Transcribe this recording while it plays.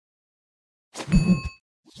Hey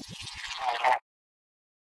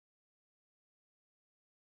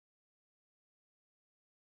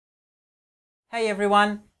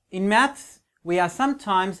everyone, in maths we are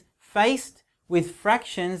sometimes faced with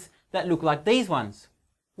fractions that look like these ones.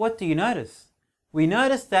 What do you notice? We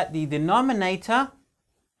notice that the denominator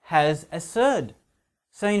has a third.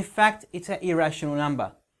 So in fact it's an irrational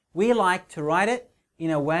number. We like to write it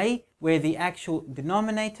in a way where the actual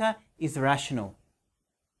denominator is rational.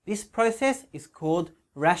 This process is called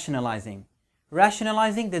rationalizing.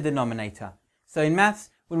 Rationalizing the denominator. So in maths,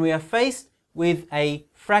 when we are faced with a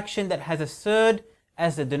fraction that has a third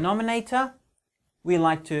as the denominator, we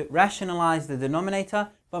like to rationalize the denominator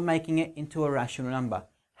by making it into a rational number.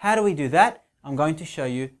 How do we do that? I'm going to show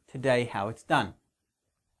you today how it's done.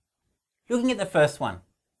 Looking at the first one,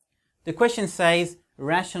 the question says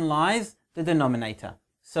rationalize the denominator.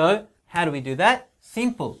 So how do we do that?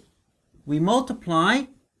 Simple. We multiply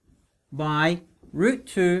by root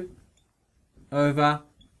 2 over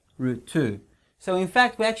root 2. So in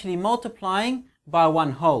fact we're actually multiplying by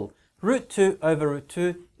one whole. Root 2 over root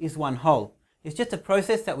 2 is one whole. It's just a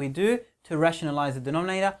process that we do to rationalize the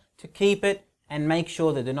denominator, to keep it and make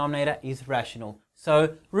sure the denominator is rational.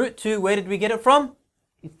 So root 2, where did we get it from?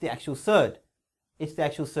 It's the actual third. It's the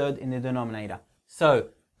actual third in the denominator. So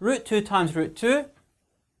root 2 times root 2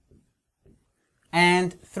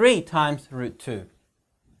 and 3 times root 2.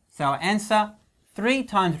 So our answer, 3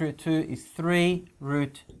 times root 2 is 3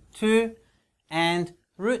 root 2, and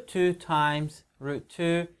root 2 times root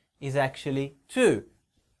 2 is actually 2.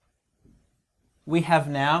 We have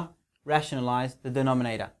now rationalized the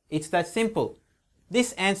denominator. It's that simple.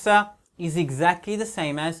 This answer is exactly the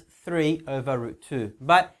same as 3 over root 2,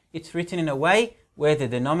 but it's written in a way where the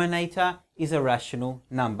denominator is a rational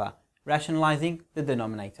number. Rationalizing the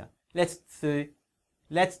denominator. Let's do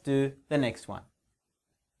the next one.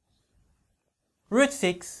 Root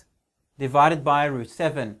 6 divided by root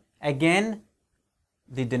 7. Again,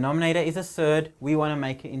 the denominator is a third. We want to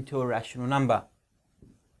make it into a rational number.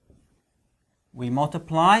 We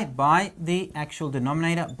multiply by the actual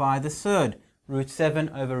denominator by the third. Root 7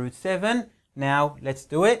 over root 7. Now let's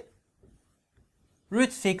do it.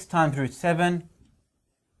 Root 6 times root 7,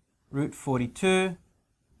 root 42.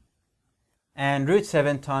 And root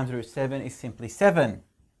 7 times root 7 is simply 7.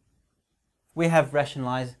 We have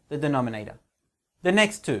rationalized the denominator. The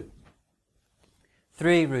next two.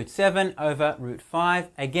 3 root 7 over root 5.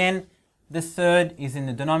 Again, the third is in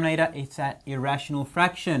the denominator. It's an irrational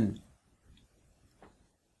fraction.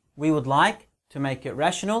 We would like to make it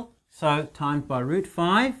rational, so times by root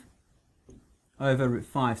 5 over root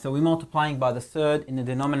 5. So we're multiplying by the third in the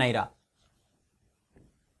denominator.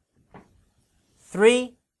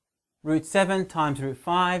 3 root 7 times root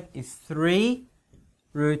 5 is 3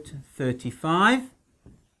 root 35.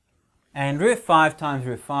 And root 5 times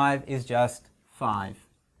root 5 is just 5.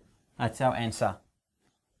 That's our answer.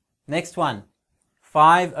 Next one.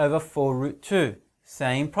 5 over 4 root 2.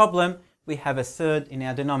 Same problem. We have a third in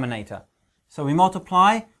our denominator. So we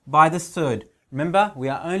multiply by the third. Remember, we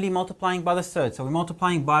are only multiplying by the third. So we're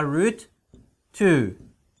multiplying by root 2.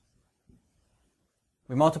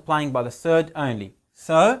 We're multiplying by the third only.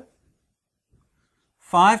 So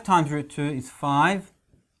 5 times root 2 is 5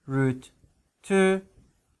 root 2.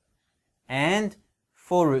 And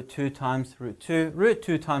 4 root 2 times root 2. Root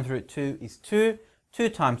 2 times root 2 is 2. 2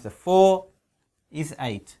 times the 4 is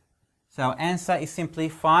 8. So our answer is simply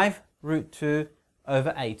 5 root 2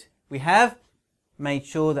 over 8. We have made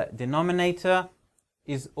sure that denominator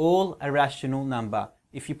is all a rational number.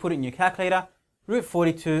 If you put it in your calculator, root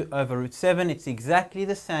 42 over root 7, it's exactly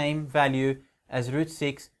the same value as root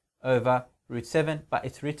 6 over root 7, but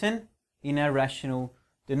it's written in a rational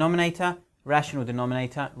denominator. Rational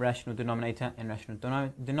denominator, rational denominator, and rational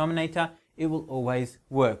denominator. It will always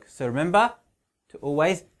work. So remember to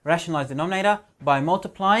always rationalize the denominator by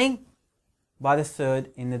multiplying by the third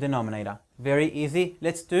in the denominator. Very easy.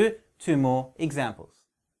 Let's do two more examples.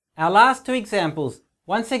 Our last two examples.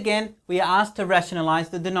 Once again, we are asked to rationalize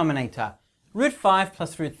the denominator. Root 5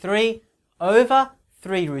 plus root 3 over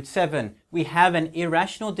 3 root 7. We have an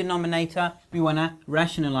irrational denominator. We want to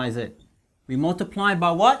rationalize it. We multiply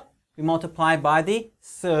by what? We multiply by the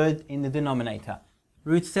third in the denominator.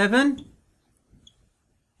 Root 7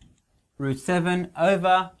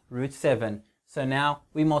 over root 7. So now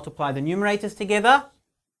we multiply the numerators together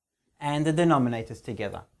and the denominators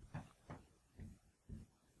together.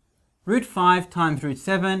 Root 5 times root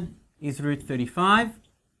 7 is root 35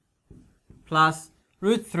 plus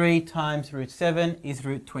root 3 times root 7 is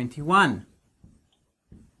root 21.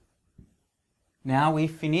 Now we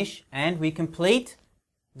finish and we complete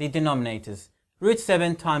the denominators. Root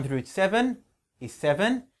 7 times root 7 is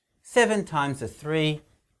 7. 7 times the 3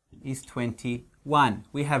 is 21.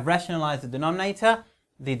 We have rationalized the denominator.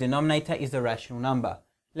 The denominator is a rational number.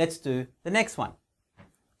 Let's do the next one.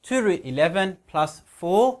 2 root 11 plus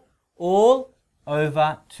 4 all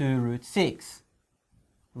over 2 root 6.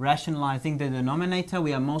 Rationalizing the denominator,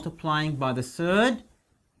 we are multiplying by the third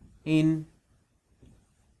in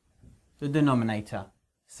the denominator.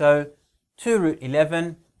 So 2 root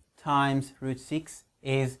 11 times root 6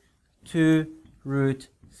 is 2 root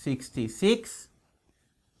 66.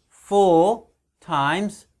 4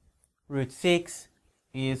 times root 6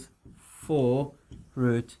 is 4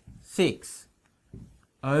 root 6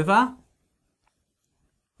 over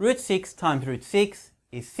root 6 times root 6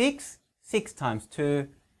 is 6. 6 times 2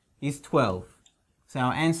 is 12. So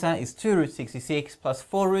our answer is 2 root 66 plus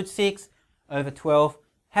 4 root 6 over 12.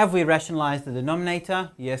 Have we rationalized the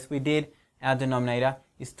denominator? Yes, we did. Our denominator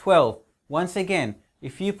is 12. Once again,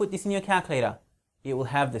 if you put this in your calculator, it will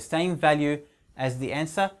have the same value as the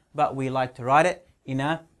answer, but we like to write it in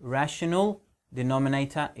a rational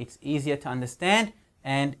denominator. It's easier to understand,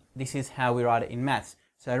 and this is how we write it in maths.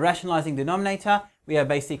 So rationalizing denominator, we are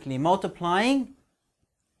basically multiplying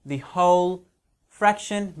the whole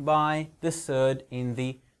fraction by the third in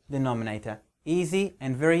the denominator. Easy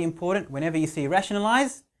and very important. Whenever you see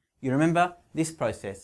rationalize, you remember this process.